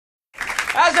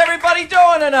How's everybody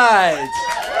doing tonight?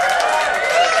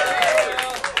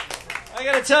 I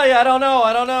gotta tell you, I don't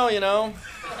know, you know.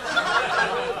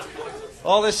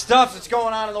 All this stuff that's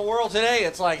going on in the world today,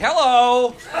 it's like,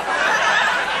 hello.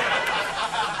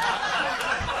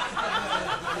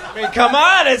 I mean, come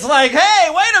on, it's like, hey,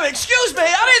 wait a minute, excuse me,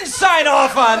 I didn't sign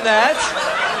off on that.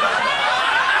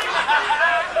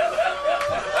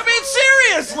 I mean,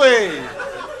 seriously.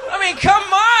 I mean, come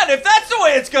on, if that's the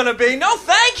way it's gonna be, no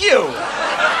thank you.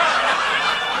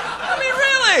 I mean,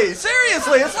 really,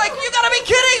 seriously, it's like, you gotta be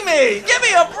kidding me. Give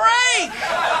me a break.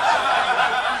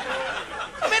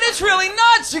 I mean, it's really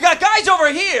nuts. You got guys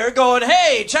over here going,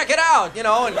 hey, check it out, you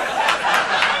know, and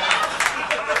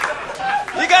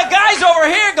you got guys over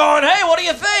here going, hey, what do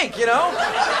you think, you know?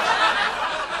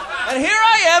 And here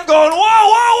I am going, whoa,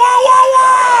 whoa, whoa, whoa,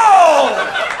 whoa!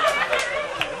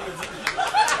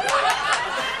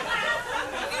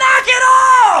 Knock it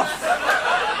off!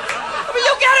 I mean,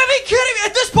 you gotta be kidding me.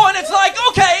 At this point, it's like,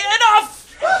 okay,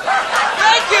 enough.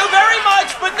 Thank you very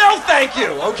much, but no thank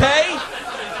you, okay?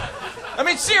 I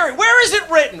mean, seriously, where is it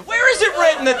written? Where is it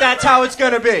written that that's how it's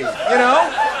gonna be, you know?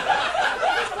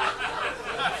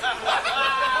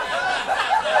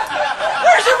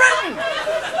 Where's it written?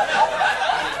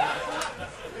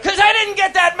 Because I didn't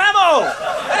get that memo.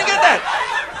 I didn't get that.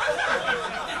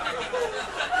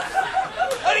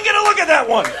 I didn't get a look at that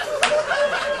one.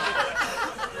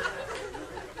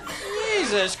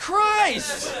 Jesus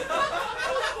Christ.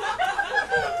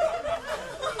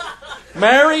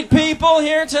 Married people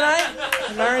here tonight?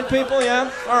 Married people,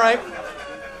 yeah? All right.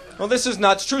 Well, this is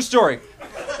nuts. True story.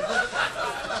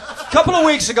 A couple of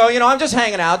weeks ago, you know, I'm just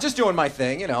hanging out, just doing my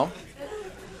thing, you know.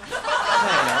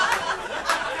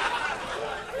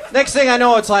 Next thing I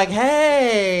know, it's like,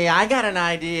 hey, I got an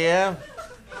idea.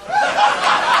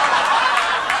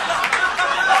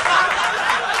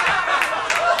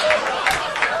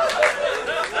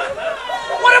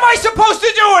 What am I supposed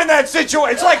to do in that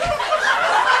situation? It's like,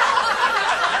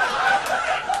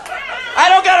 I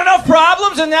don't got enough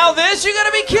problems and now this? You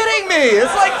gotta be kidding me.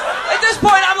 It's like, at this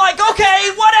point, I'm like,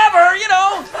 okay, whatever, you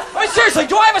know. I mean, seriously,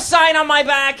 do I have a sign on my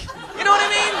back? You know what I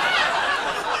mean?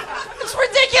 It's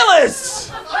ridiculous.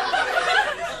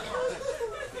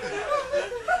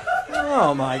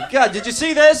 Oh my God, did you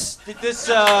see this?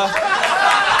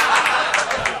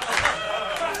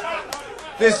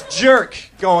 This jerk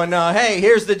going, hey,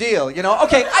 here's the deal, you know?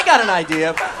 Okay, I got an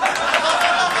idea.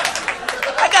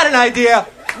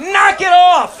 Knock it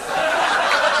off!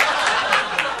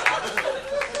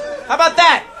 How about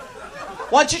that?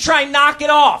 Why don't you try and knock it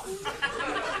off?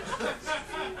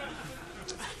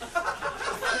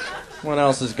 What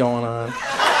else is going on?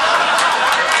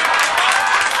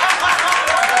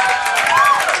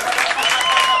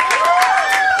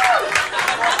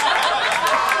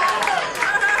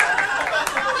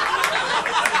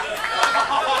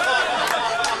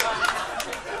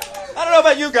 I don't know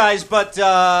about you guys, but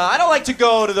I don't like to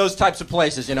go to those types of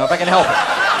places, you know, if I can help it.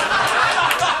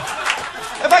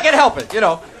 If I can help it, you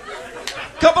know.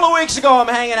 A couple of weeks ago, I'm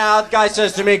hanging out. Guy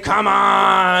says to me, come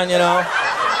on, you know.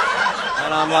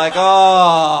 And I'm like,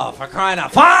 oh, for crying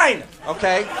out. Fine!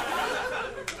 Okay.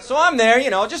 So I'm there,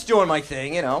 you know, just doing my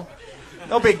thing, you know.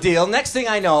 No big deal. Next thing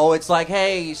I know, it's like,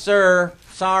 hey, sir,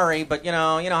 sorry, but you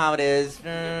know how it is.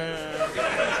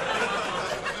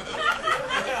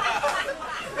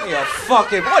 Yeah,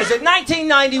 fucking, what is it,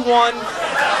 1991? I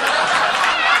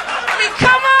mean,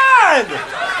 come on!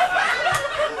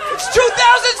 It's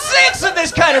 2006 and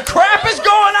this kind of crap!